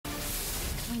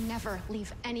We never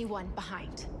leave anyone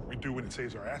behind. We do when it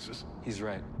saves our asses. He's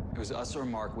right. It was us or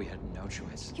Mark. We had no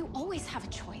choice. You always have a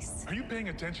choice. Are you paying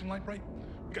attention, Light Bright?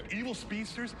 We got evil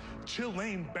speedsters, Chill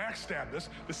Lane backstabbed us,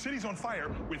 the city's on fire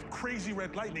with crazy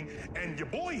red lightning, and your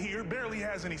boy here barely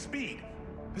has any speed.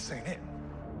 This ain't it.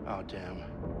 Oh, damn.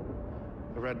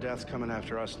 The Red Death's coming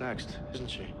after us next, isn't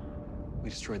she? We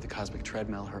destroyed the cosmic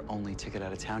treadmill, her only ticket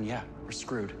out of town. Yeah, we're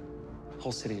screwed. The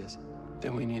whole city is.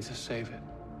 Then we need to save it.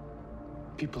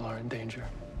 People are in danger.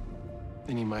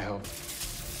 They need my help.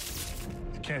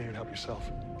 You can't even help yourself.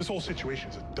 This whole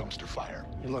situation's a dumpster fire.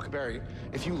 Hey, look, Barry,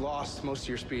 if you lost most of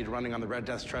your speed running on the Red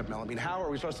Death's treadmill, I mean, how are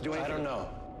we supposed to do anything? I don't know.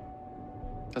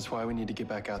 That's why we need to get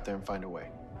back out there and find a way.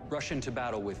 Rush into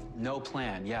battle with no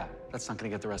plan. Yeah, that's not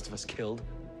gonna get the rest of us killed.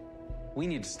 We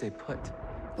need to stay put.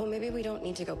 Well, maybe we don't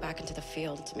need to go back into the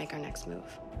field to make our next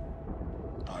move.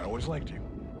 I always liked you.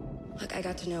 Look, I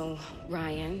got to know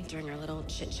Ryan during our little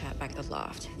chit-chat back at the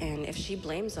loft, and if she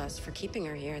blames us for keeping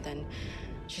her here, then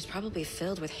she's probably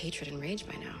filled with hatred and rage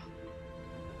by now.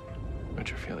 But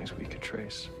your feelings we could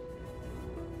trace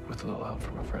with a little help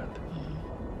from a friend.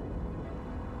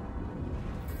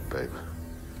 Babe,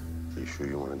 are you sure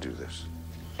you want to do this?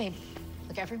 Babe,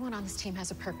 look, everyone on this team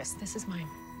has a purpose. This is mine.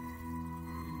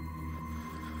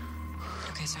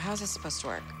 Okay, so how's this supposed to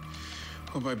work?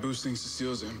 Well, by boosting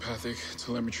Cecile's empathic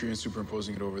telemetry and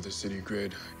superimposing it over the city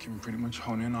grid, I can pretty much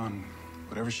hone in on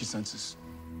whatever she senses.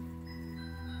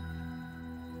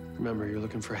 Remember, you're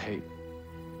looking for hate.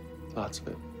 Lots of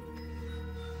it.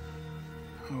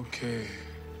 Okay,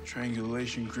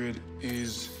 triangulation grid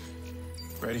is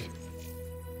ready.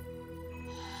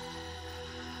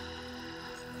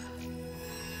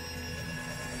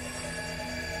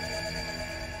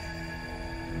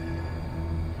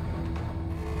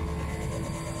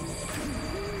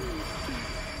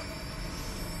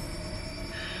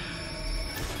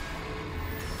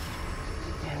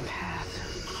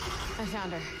 I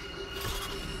found her.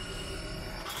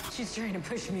 She's trying to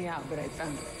push me out, but I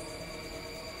found her.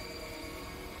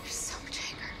 There's so much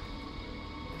anger.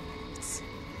 It's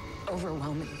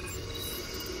overwhelming.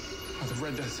 Oh, the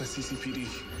Red Death's at CCPD.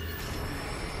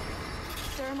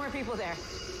 There are more people there.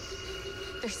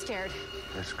 They're scared.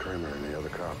 That's Kramer and the other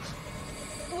cops.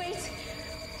 Wait!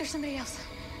 There's somebody else.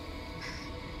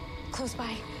 Close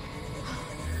by.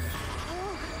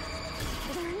 Oh,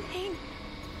 they're in pain.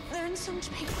 They're in so much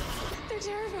pain. They're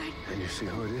terrified. And you see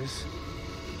who it is?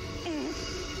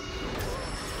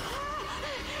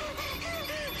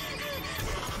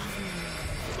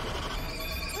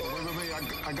 Wait,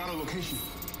 I got a location.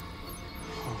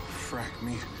 Oh, frack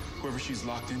me. Whoever she's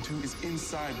locked into is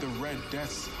inside the Red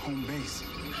Death's home base.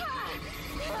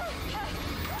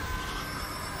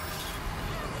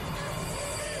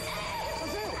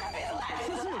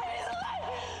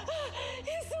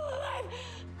 He's still alive!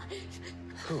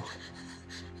 Who?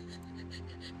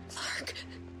 Clark.